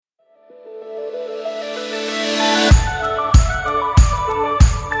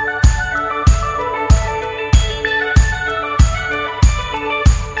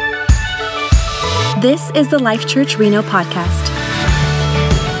This is the Life Church Reno podcast.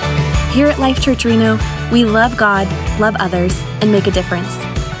 Here at Life Church Reno, we love God, love others, and make a difference.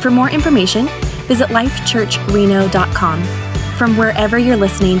 For more information, visit lifechurchreno.com. From wherever you're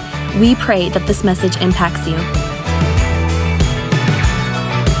listening, we pray that this message impacts you.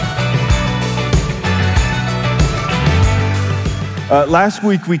 Last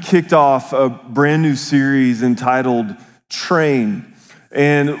week, we kicked off a brand new series entitled Train.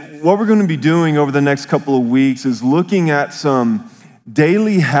 And what we're going to be doing over the next couple of weeks is looking at some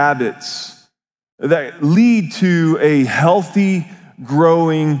daily habits that lead to a healthy,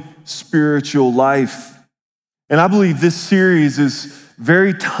 growing spiritual life. And I believe this series is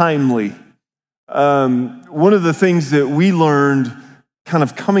very timely. One of the things that we learned kind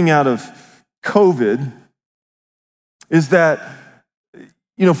of coming out of COVID is that,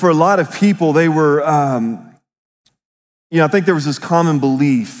 for a lot of people, they were, I think there was this common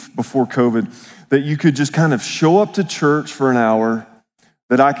belief before COVID that you could just kind of show up to church for an hour,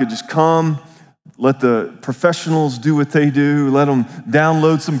 that I could just come, let the professionals do what they do, let them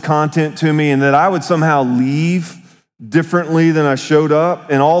download some content to me, and that I would somehow leave differently than I showed up.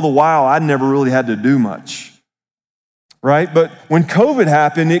 And all the while, I never really had to do much, right? But when COVID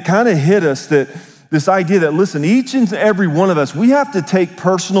happened, it kind of hit us that this idea that, listen, each and every one of us, we have to take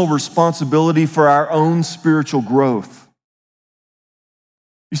personal responsibility for our own spiritual growth.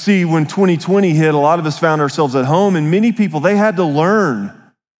 You see, when 2020 hit, a lot of us found ourselves at home, and many people, they had to learn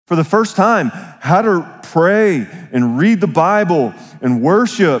for the first time how to pray and read the Bible and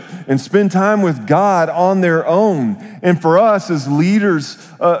worship and spend time with God on their own. And for us as leaders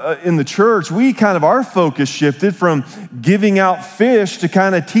in the church, our focus shifted from giving out fish to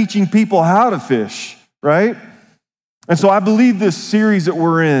kind of teaching people how to fish, right? And so I believe this series that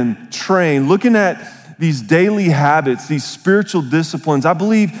we're in, Train, looking at these daily habits, these spiritual disciplines, I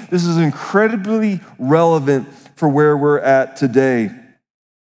believe this is incredibly relevant for where we're at today.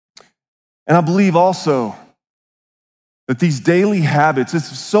 And I believe also that these daily habits,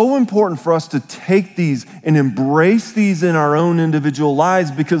 it's so important for us to take these and embrace these in our own individual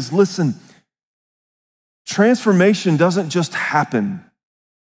lives because, listen, transformation doesn't just happen.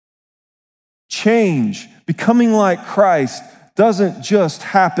 Change, becoming like Christ, doesn't just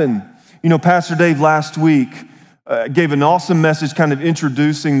happen. Pastor Dave last week gave an awesome message kind of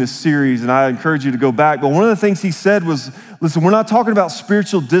introducing this series, and I encourage you to go back. But one of the things he said was, listen, we're not talking about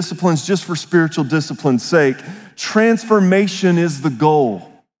spiritual disciplines just for spiritual discipline's sake. Transformation is the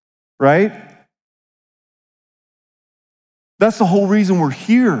goal, right? That's the whole reason we're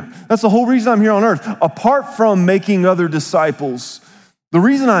here. That's the whole reason I'm here on earth. Apart from making other disciples, the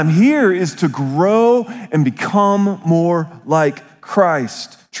reason I'm here is to grow and become more like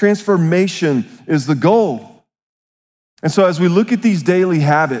Christ. Transformation is the goal. And so as we look at these daily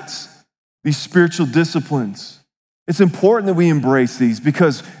habits, these spiritual disciplines, it's important that we embrace these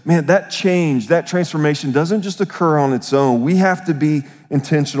because, man, that change, that transformation doesn't just occur on its own. We have to be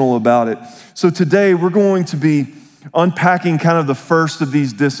intentional about it. So today we're going to be unpacking kind of the first of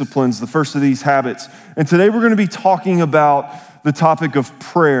these disciplines, the first of these habits. And today we're going to be talking about the topic of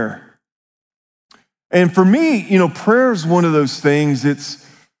prayer. And for me, prayer is one of those things,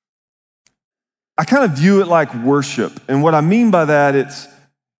 I kind of view it like worship. And what I mean by that,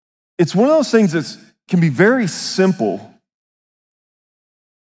 it's one of those things that can be very simple,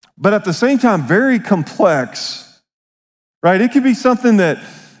 but at the same time, very complex, right? It could be something that,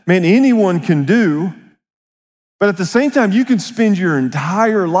 anyone can do, but at the same time, you can spend your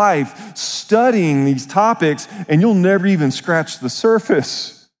entire life studying these topics and you'll never even scratch the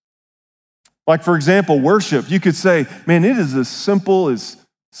surface. Like, for example, worship. You could say, it is as simple as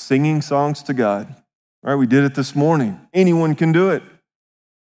singing songs to God, right? We did it this morning. Anyone can do it.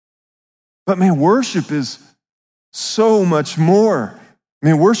 But worship is so much more.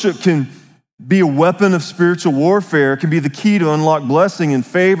 Worship can be a weapon of spiritual warfare. It can be the key to unlock blessing and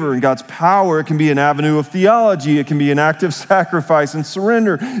favor and God's power. It can be an avenue of theology. It can be an act of sacrifice and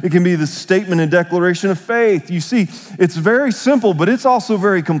surrender. It can be the statement and declaration of faith. You see, it's very simple, but it's also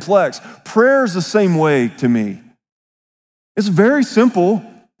very complex. Prayer is the same way to me. It's very simple.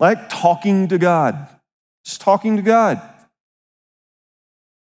 Like talking to God, just talking to God.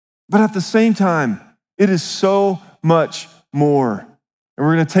 But at the same time, it is so much more. And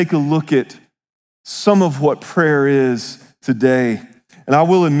we're going to take a look at some of what prayer is today. And I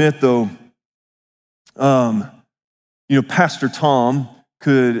will admit, though, Pastor Tom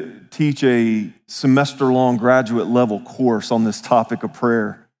could teach a semester-long graduate level course on this topic of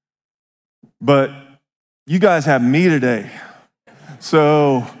prayer. But you guys have me today.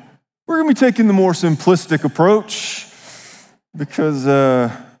 So we're going to be taking the more simplistic approach because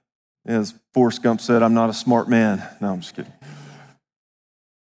As Forrest Gump said, I'm not a smart man. No, I'm just kidding.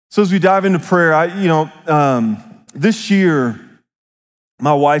 So as we dive into prayer, this year,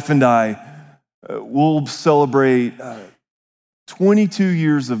 my wife and I will celebrate 22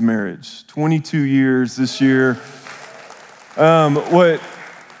 years of marriage. 22 years this year. What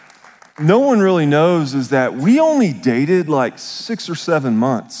no one really knows is that we only dated like 6 or 7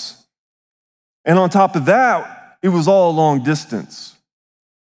 months. And on top of that, it was all long distance,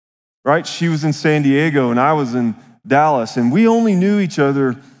 right? She was in San Diego and I was in Dallas, and we only knew each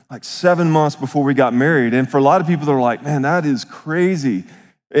other like 7 months before we got married. And for a lot of people, they're like, man, that is crazy.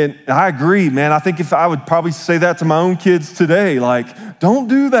 And I agree, man. I think if I would probably say that to my own kids today, like, don't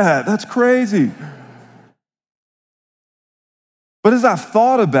do that. That's crazy. But as I've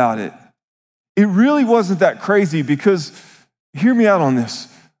thought about it, it really wasn't that crazy because, hear me out on this.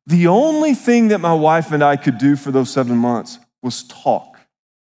 The only thing that my wife and I could do for those 7 months was talk.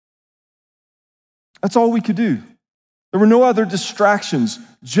 That's all we could do. There were no other distractions,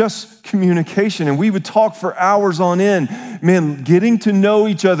 just communication. And we would talk for hours on end, man, getting to know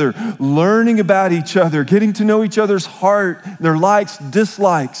each other, learning about each other, getting to know each other's heart, their likes,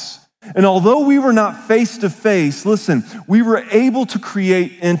 dislikes. And although we were not face to face, listen, we were able to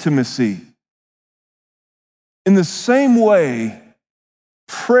create intimacy. In the same way,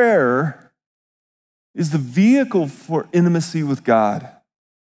 prayer is the vehicle for intimacy with God.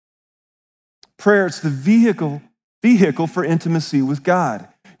 Prayer, it's the vehicle for intimacy with God.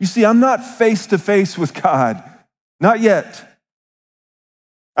 You see, I'm not face to face with God, not yet.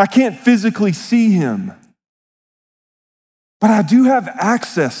 I can't physically see him, but I do have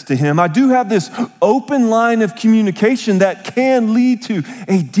access to him. I do have this open line of communication that can lead to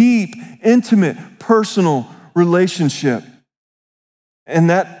a deep, intimate, personal relationship.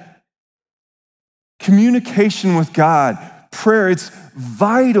 And that communication with God, prayer, it's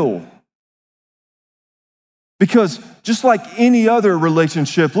vital. Because just like any other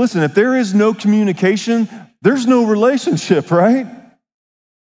relationship, listen, if there is no communication, there's no relationship, right?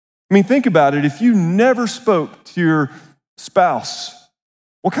 I mean, think about it. If you never spoke to your spouse,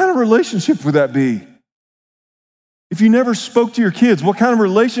 what kind of relationship would that be? If you never spoke to your kids, what kind of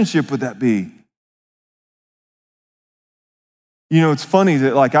relationship would that be? You know, it's funny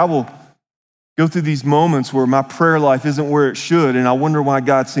that like I will go through these moments where my prayer life isn't where it should, and I wonder why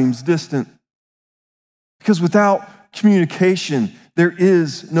God seems distant. Because without communication, there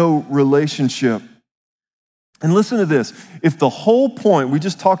is no relationship. And listen to this. If the whole point, we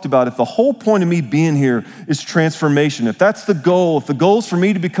just talked about, if the whole point of me being here is transformation, if that's the goal, if the goal is for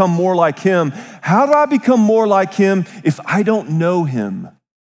me to become more like him, how do I become more like him if I don't know him?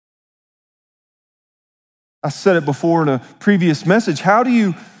 I said it before in a previous message. How do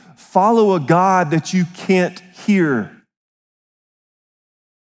you follow a God that you can't hear?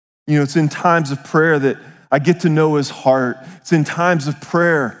 You know, it's in times of prayer that I get to know his heart. It's in times of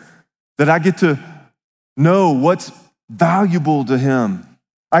prayer that I get to know what's valuable to him.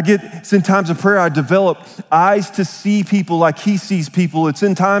 It's in times of prayer I develop eyes to see people like he sees people. It's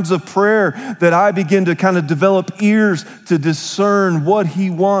in times of prayer that I begin to kind of develop ears to discern what he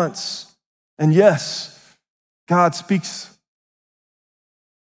wants. And yes, God speaks.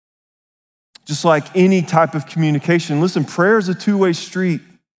 Just like any type of communication. Listen, prayer is a two-way street.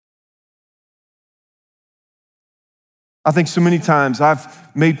 I think so many times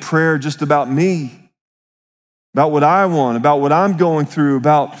I've made prayer just about me, about what I want, about what I'm going through,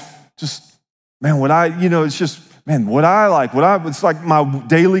 about just, man, it's just, man, what I like, it's like my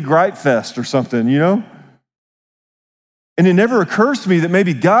daily gripe fest or something, you know? And it never occurs to me that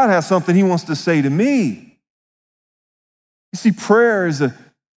maybe God has something he wants to say to me. You see, prayer is a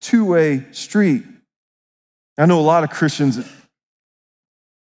two-way street. I know a lot of Christians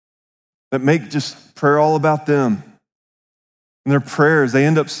that make just prayer all about them. And their prayers, they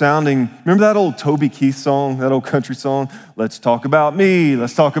end up sounding, remember that old Toby Keith song, that old country song? Let's talk about me,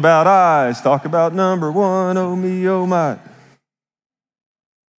 let's talk about I, let's talk about number one, oh me, oh my.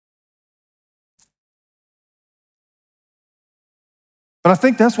 But I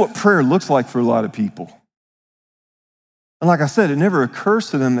think that's what prayer looks like for a lot of people. And like I said, it never occurs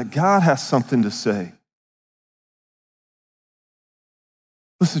to them that God has something to say.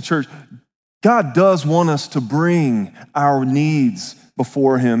 Listen, church, God does want us to bring our needs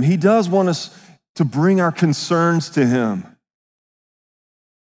before him. He does want us to bring our concerns to him.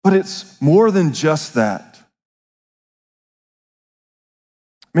 But it's more than just that.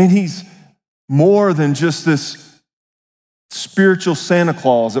 Man, he's more than just this spiritual Santa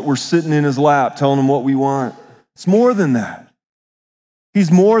Claus that we're sitting in his lap telling him what we want. It's more than that. He's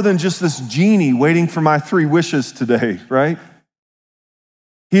more than just this genie waiting for my 3 wishes today, right?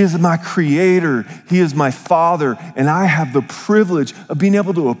 He is my creator. He is my father. And I have the privilege of being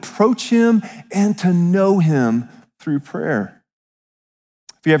able to approach him and to know him through prayer.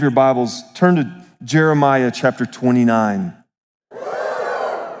 If you have your Bibles, turn to Jeremiah chapter 29.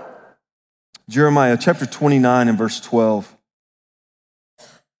 Jeremiah chapter 29 and verse 12. It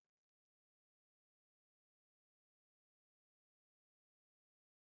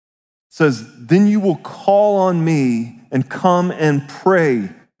says, then you will call on me and come and pray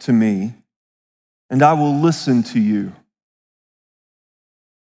to me, and I will listen to you.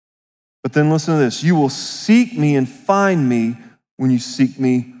 But then listen to this. You will seek me and find me when you seek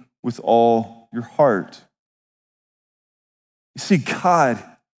me with all your heart. You see, God,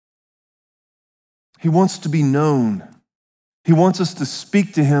 he wants to be known. He wants us to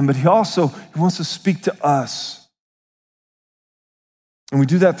speak to him, but he wants to speak to us. And we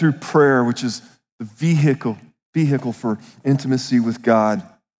do that through prayer, which is the vehicle for intimacy with God.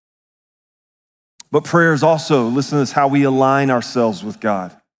 But prayer is also, listen to this, how we align ourselves with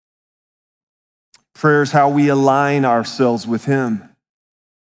God. Prayer is how we align ourselves with him.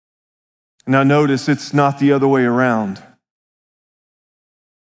 Now notice, it's not the other way around.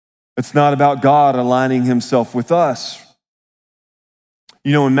 It's not about God aligning himself with us.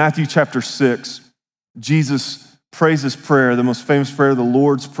 You know, in Matthew chapter 6, Jesus prays this prayer, the most famous prayer, the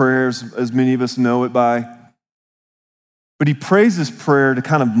Lord's Prayer, as many of us know it by. But he prays this prayer to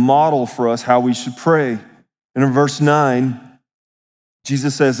kind of model for us how we should pray. And in verse 9,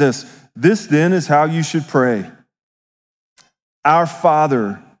 Jesus says this then is how you should pray. Our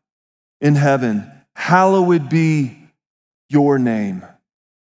Father in heaven, hallowed be your name.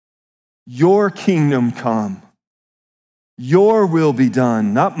 Your kingdom come. Your will be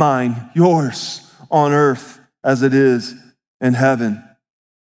done, not mine, yours, on earth as it is in heaven.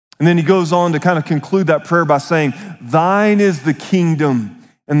 And then he goes on to kind of conclude that prayer by saying, thine is the kingdom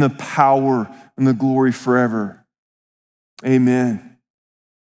and the power and the glory forever. Amen.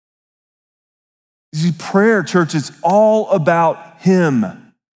 You see, prayer, church, it's all about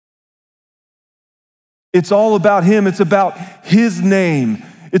him. It's all about him. It's about his name.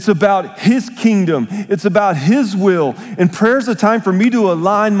 It's about his kingdom. It's about his will. And prayer is a time for me to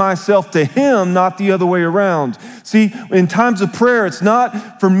align myself to him, not the other way around. See, in times of prayer, it's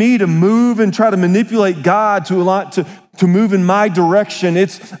not for me to move and try to manipulate God to move in my direction.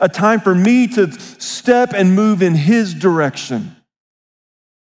 It's a time for me to step and move in his direction.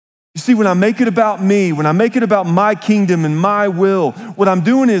 You see, when I make it about me, when I make it about my kingdom and my will, what I'm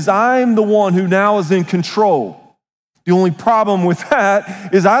doing is I'm the one who now is in control. The only problem with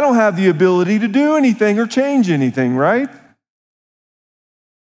that is I don't have the ability to do anything or change anything, right?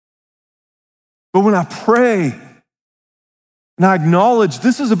 But when I pray and I acknowledge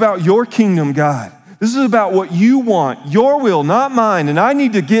this is about your kingdom, God, this is about what you want, your will, not mine, and I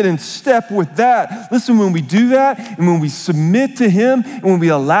need to get in step with that. Listen, when we do that and when we submit to him and when we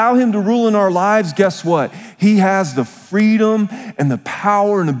allow him to rule in our lives, guess what? He has the freedom and the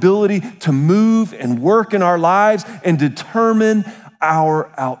power and ability to move and work in our lives and determine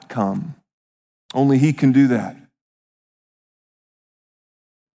our outcome. Only he can do that.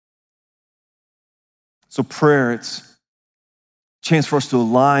 So prayer, it's a chance for us to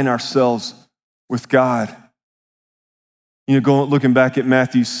align ourselves with God. You know, looking back at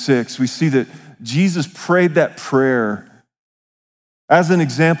Matthew 6, we see that Jesus prayed that prayer as an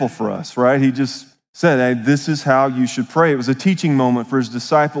example for us, right? He just said, hey, this is how you should pray. It was a teaching moment for his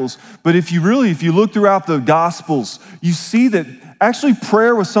disciples. But if you look throughout the Gospels, you see that actually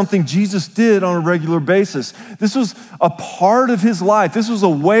prayer was something Jesus did on a regular basis. This was a part of his life. This was a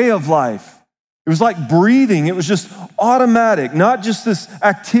way of life. It was like breathing. It was just automatic, not just this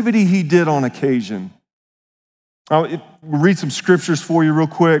activity he did on occasion. I'll read some scriptures for you real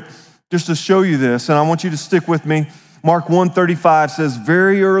quick just to show you this, and I want you to stick with me. Mark 1:35 says,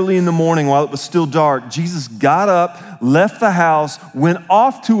 very early in the morning while it was still dark, Jesus got up, left the house, went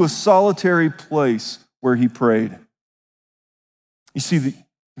off to a solitary place where he prayed. You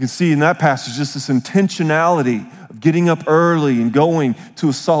can see in that passage just this intentionality of getting up early and going to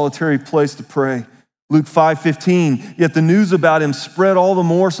a solitary place to pray. Luke 5:15, yet the news about him spread all the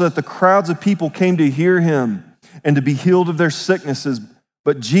more so that the crowds of people came to hear him and to be healed of their sicknesses.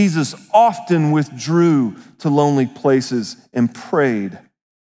 But Jesus often withdrew to lonely places and prayed.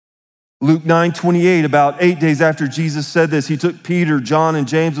 Luke 9:28, about 8 days after Jesus said this, he took Peter, John, and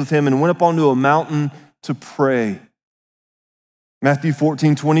James with him and went up onto a mountain to pray. Matthew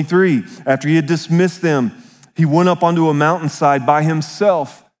 14:23, after he had dismissed them, he went up onto a mountainside by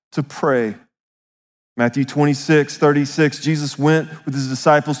himself to pray. Matthew 26:36, Jesus went with his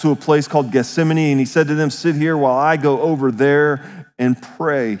disciples to a place called Gethsemane, and he said to them, "Sit here while I go over there and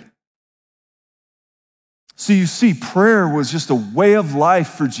pray." So you see, prayer was just a way of life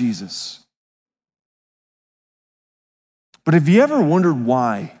for Jesus. But have you ever wondered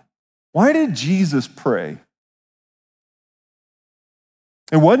why? Why did Jesus pray?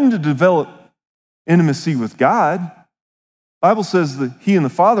 It wasn't to develop intimacy with God. The Bible says that he and the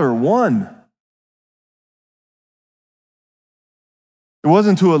Father are one. It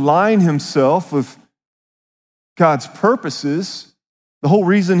wasn't to align himself with God's purposes. The whole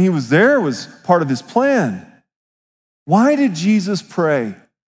reason he was there was part of his plan. Why did Jesus pray?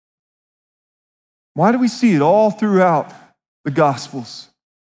 Why do we see it all throughout the Gospels?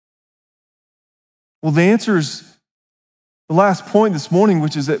 Well, the answer is the last point this morning,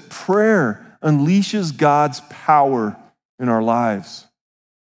 which is that prayer unleashes God's power in our lives.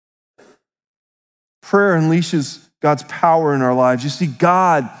 Prayer unleashes God's power in our lives. You see,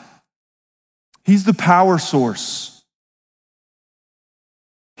 God, he's the power source.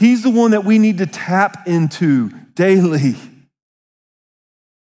 He's the one that we need to tap into daily.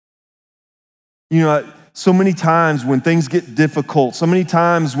 You know, so many times when things get difficult, so many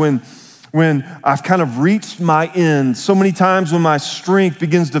times when I've kind of reached my end, so many times when my strength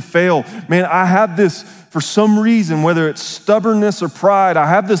begins to fail, man, I have this, for some reason, whether it's stubbornness or pride, I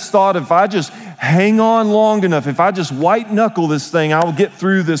have this thought, if I just hang on long enough, if I just white knuckle this thing, I will get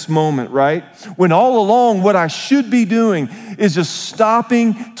through this moment, right? When all along, what I should be doing is just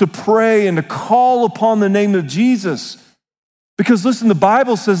stopping to pray and to call upon the name of Jesus. Because listen, the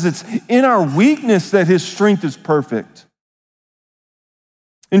Bible says it's in our weakness that his strength is perfect.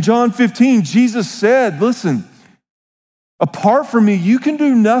 In John 15, Jesus said, listen, apart from me, you can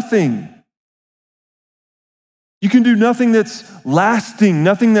do nothing. You can do nothing that's lasting,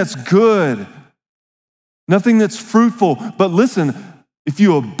 nothing that's good, nothing that's fruitful. But listen, if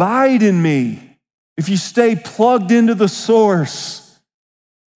you abide in me, if you stay plugged into the source,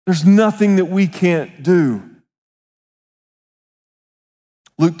 there's nothing that we can't do.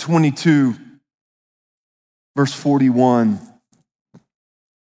 Luke 22, verse 41.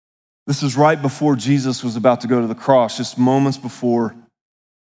 This is right before Jesus was about to go to the cross, just moments before.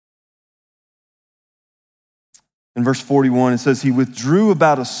 In verse 41, it says, he withdrew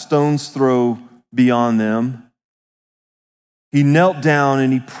about a stone's throw beyond them. He knelt down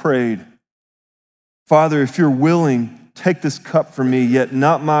and he prayed, Father, if you're willing, take this cup from me, yet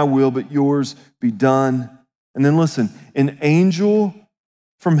not my will, but yours be done. And then listen, an angel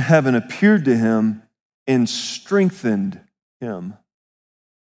from heaven appeared to him and strengthened him.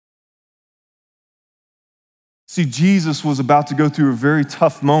 See, Jesus was about to go through a very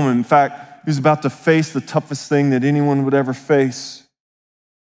tough moment. In fact, he was about to face the toughest thing that anyone would ever face.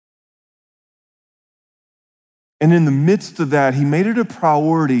 And in the midst of that, he made it a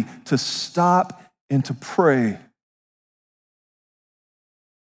priority to stop and to pray.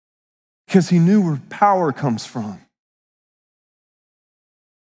 Because he knew where power comes from.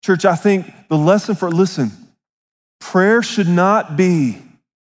 Church, I think the lesson listen, prayer should not be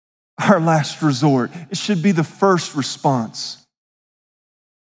our last resort. It should be the first response.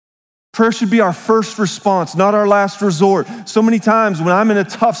 Prayer should be our first response, not our last resort. So many times when I'm in a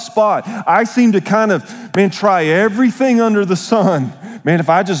tough spot, I seem to kind of, try everything under the sun. If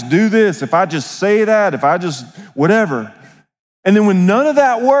I just do this, if I just say that, if I just whatever. And then when none of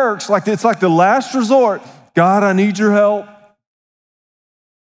that works, it's like the last resort, God, I need your help.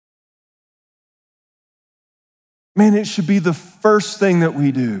 It should be the first thing that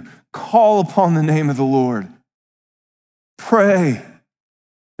we do. Call upon the name of the Lord. Pray.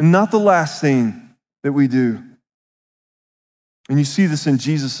 And not the last thing that we do. And you see this in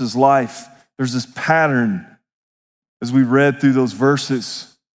Jesus' life. There's this pattern as we read through those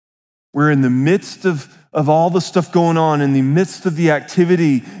verses. We're in the midst of all the stuff going on, in the midst of the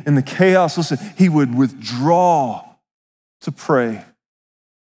activity and the chaos. Listen, he would withdraw to pray.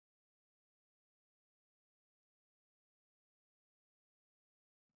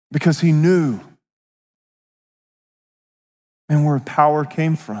 Because he knew where power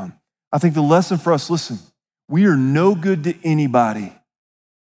came from. I think the lesson for us, listen, we are no good to anybody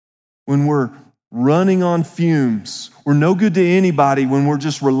when we're running on fumes. We're no good to anybody when we're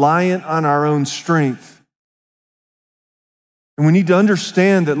just reliant on our own strength. And we need to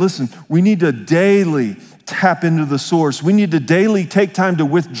understand that, listen, we need to daily tap into the source. We need to daily take time to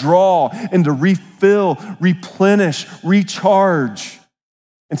withdraw and to refill, replenish, recharge,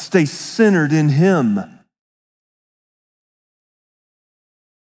 and stay centered in him.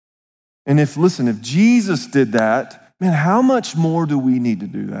 And if Jesus did that, how much more do we need to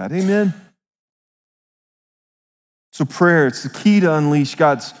do that? Amen? So prayer, it's the key to unleash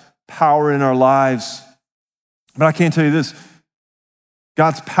God's power in our lives. But I can't tell you this,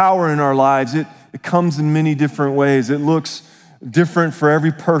 God's power in our lives, it comes in many different ways. It looks different for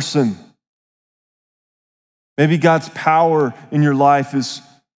every person. Maybe God's power in your life is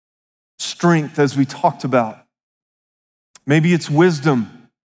strength, as we talked about. Maybe it's wisdom.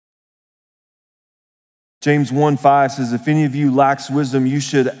 James 1:5 says, if any of you lacks wisdom, you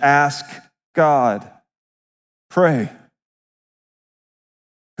should ask God. Pray.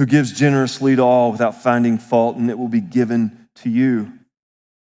 Who gives generously to all without finding fault, and it will be given to you.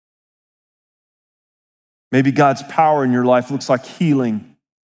 Maybe God's power in your life looks like healing.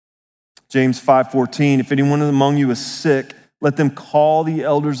 James 5:14, if anyone among you is sick, let them call the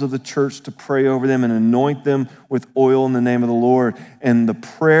elders of the church to pray over them and anoint them with oil in the name of the Lord. And the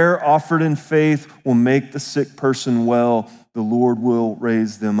prayer offered in faith will make the sick person well. The Lord will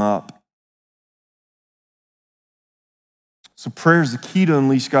raise them up. So prayer is the key to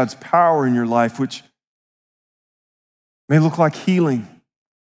unleash God's power in your life, which may look like healing.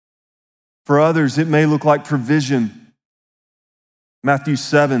 For others, it may look like provision. Matthew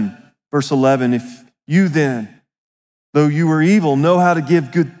 7, verse 11, if you then, though you are evil, know how to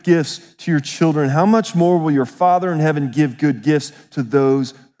give good gifts to your children, how much more will your Father in heaven give good gifts to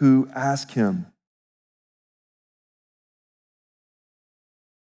those who ask him?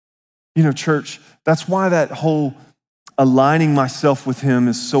 You know, church, that's why that whole aligning myself with him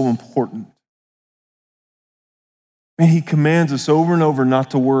is so important. And he commands us over and over not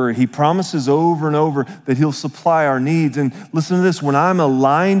to worry. He promises over and over that he'll supply our needs. And listen to this, when I'm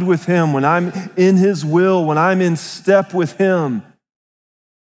aligned with him, when I'm in his will, when I'm in step with him,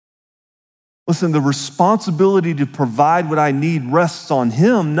 listen, the responsibility to provide what I need rests on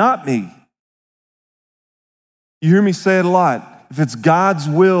him, not me. You hear me say it a lot. If it's God's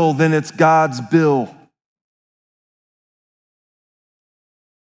will, then it's God's bill.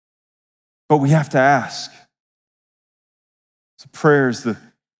 But we have to ask. So prayer is the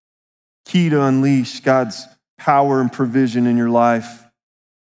key to unleash God's power and provision in your life.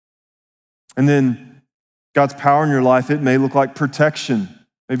 And then God's power in your life, it may look like protection.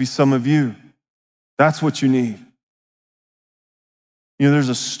 Maybe some of you, that's what you need. You know, there's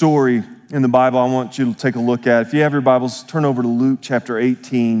a story in the Bible I want you to take a look at. If you have your Bibles, turn over to Luke chapter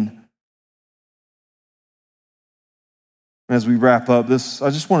 18. As we wrap up this,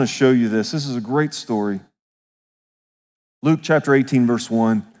 I just want to show you this. This is a great story. Luke chapter 18, verse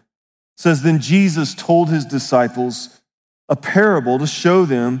 1 says, then Jesus told his disciples a parable to show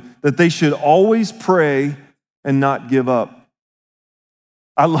them that they should always pray and not give up.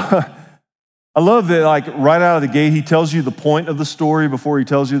 I love that, like right out of the gate, he tells you the point of the story before he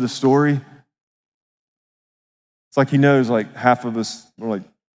tells you the story. It's like he knows like half of us are like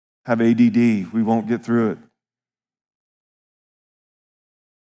have ADD. We won't get through it.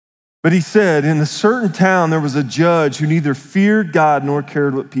 But he said, in a certain town, there was a judge who neither feared God nor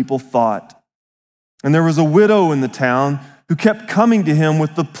cared what people thought. And there was a widow in the town who kept coming to him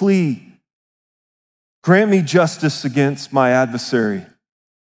with the plea, grant me justice against my adversary.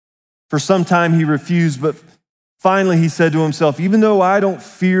 For some time he refused, but finally he said to himself, even though I don't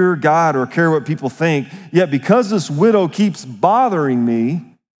fear God or care what people think, yet because this widow keeps bothering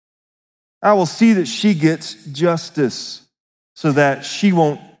me, I will see that she gets justice so that she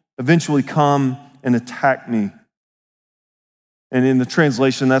won't eventually come and attack me. And in the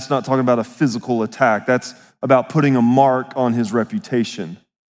translation, that's not talking about a physical attack. That's about putting a mark on his reputation.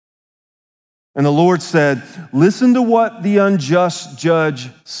 And the Lord said, listen to what the unjust judge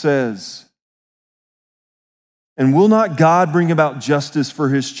says. And will not God bring about justice for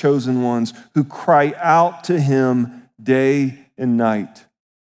his chosen ones who cry out to him day and night?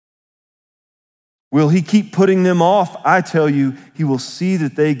 Will he keep putting them off? I tell you, he will see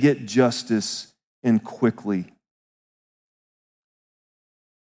that they get justice and quickly.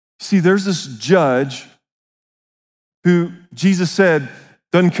 See, there's this judge who Jesus said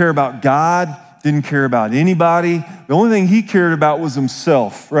doesn't care about God, didn't care about anybody. The only thing he cared about was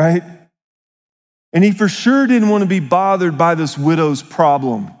himself, right? And he for sure didn't want to be bothered by this widow's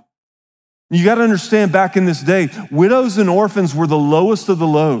problem. You got to understand, back in this day, widows and orphans were the lowest of the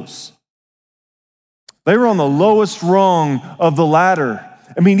lows. They were on the lowest rung of the ladder.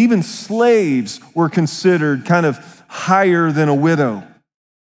 I mean, even slaves were considered kind of higher than a widow.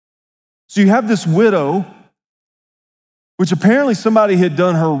 So you have this widow, which apparently somebody had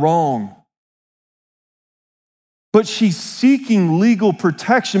done her wrong. But she's seeking legal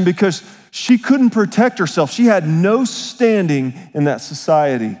protection because she couldn't protect herself. She had no standing in that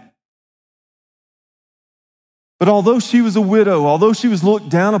society. But although she was a widow, although she was looked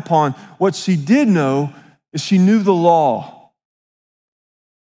down upon, what she did know is she knew the law,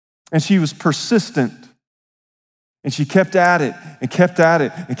 and she was persistent, and she kept at it and kept at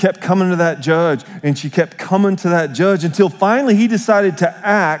it and kept coming to that judge, and she kept coming to that judge until finally he decided to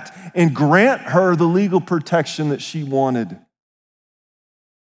act and grant her the legal protection that she wanted.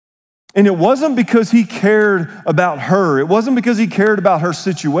 And it wasn't because he cared about her. It wasn't because he cared about her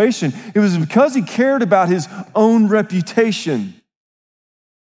situation. It was because he cared about his own reputation.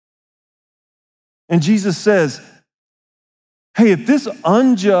 And Jesus says, hey, if this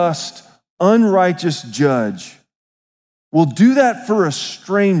unjust, unrighteous judge will do that for a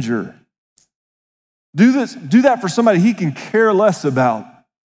stranger, do that for somebody he can care less about,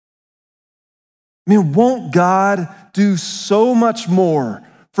 man, won't God do so much more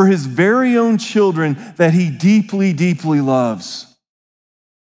for his very own children that he deeply, deeply loves?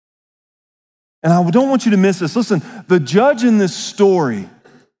 And I don't want you to miss this. Listen, the judge in this story,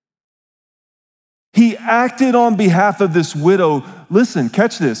 he acted on behalf of this widow, listen,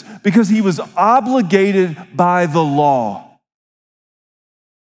 catch this, because he was obligated by the law.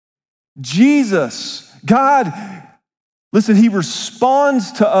 Jesus, God, listen, he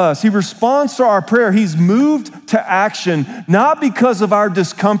responds to us. He responds to our prayer. He's moved to action, not because of our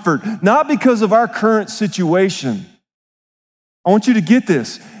discomfort, not because of our current situation. I want you to get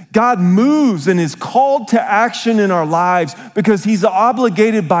this. God moves and is called to action in our lives because he's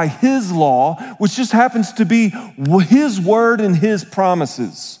obligated by his law, which just happens to be his word and his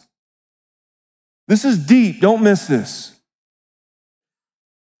promises. This is deep. Don't miss this.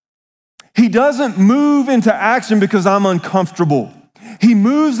 He doesn't move into action because I'm uncomfortable. He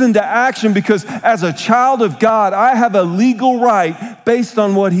moves into action because as a child of God, I have a legal right based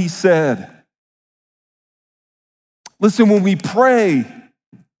on what he said. Listen, when we pray,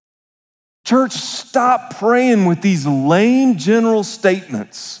 church, stop praying with these lame general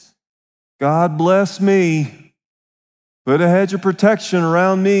statements. God bless me. Put a hedge of protection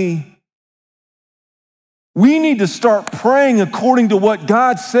around me. We need to start praying according to what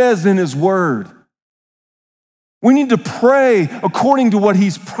God says in his word. We need to pray according to what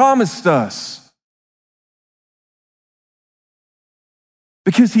he's promised us.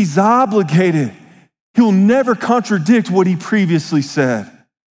 Because he's obligated. He'll never contradict what he previously said.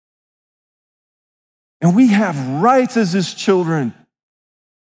 And we have rights as his children.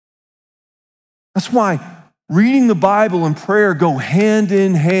 That's why reading the Bible and prayer go hand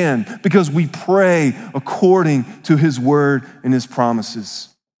in hand, because we pray according to his word and his promises.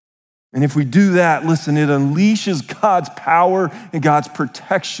 And if we do that, listen, it unleashes God's power and God's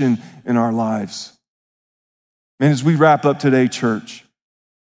protection in our lives. And as we wrap up today, church,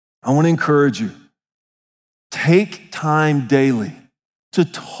 I want to encourage you, take time daily to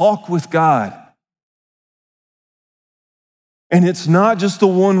talk with God. And it's not just a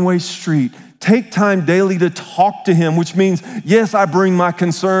one-way street. Take time daily to talk to him, which means, yes, I bring my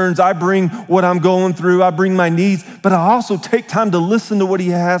concerns, I bring what I'm going through, I bring my needs, but I also take time to listen to what he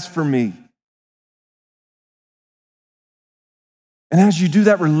has for me. And as you do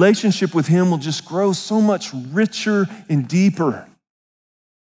that, relationship with him will just grow so much richer and deeper.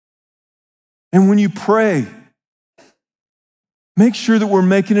 And when you pray, make sure that we're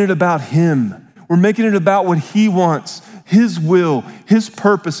making it about him. We're making it about what he wants, his will, his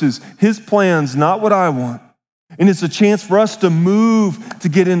purposes, his plans, not what I want. And it's a chance for us to move to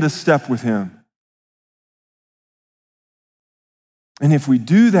get into step with him. And if we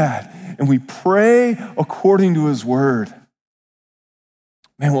do that and we pray according to his word,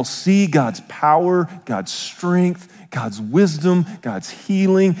 man, we'll see God's power, God's strength, God's wisdom, God's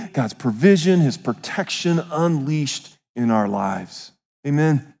healing, God's provision, his protection unleashed in our lives.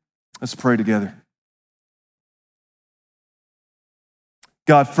 Amen. Let's pray together.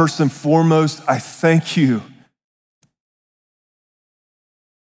 God, first and foremost, I thank you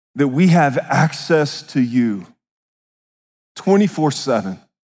that we have access to you 24/7.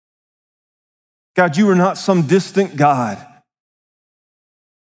 God, you are not some distant God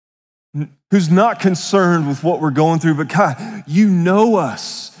who's not concerned with what we're going through, but God, you know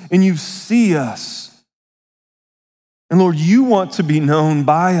us and you see us. And Lord, you want to be known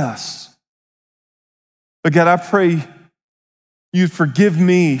by us. But God, I pray you'd forgive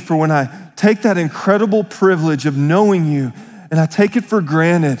me for when I take that incredible privilege of knowing you and I take it for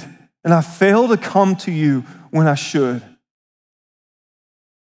granted and I fail to come to you when I should.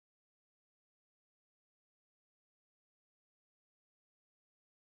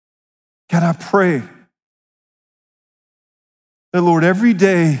 God, I pray that, Lord, every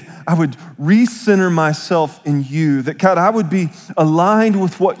day I would recenter myself in you, that, God, I would be aligned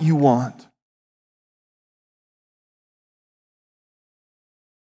with what you want.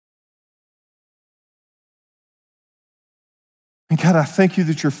 And God, I thank you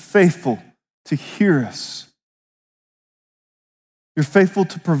that you're faithful to hear us. You're faithful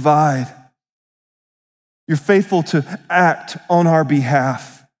to provide. You're faithful to act on our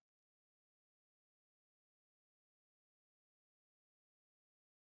behalf.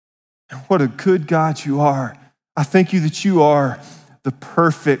 And what a good God you are. I thank you that you are the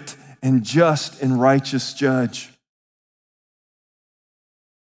perfect and just and righteous judge.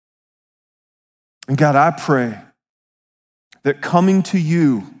 And God, I pray that coming to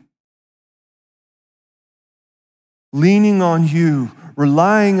you, leaning on you,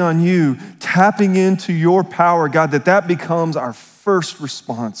 relying on you, tapping into your power, God, that becomes our first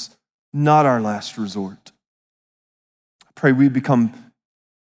response, not our last resort. I pray we become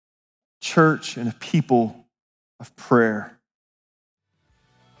church and a people of prayer.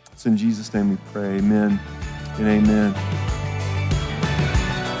 It's in Jesus' name we pray. Amen and amen.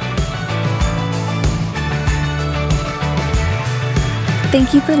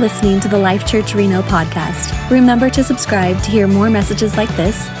 Thank you for listening to the Life Church Reno podcast. Remember to subscribe to hear more messages like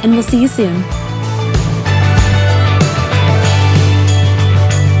this, and we'll see you soon.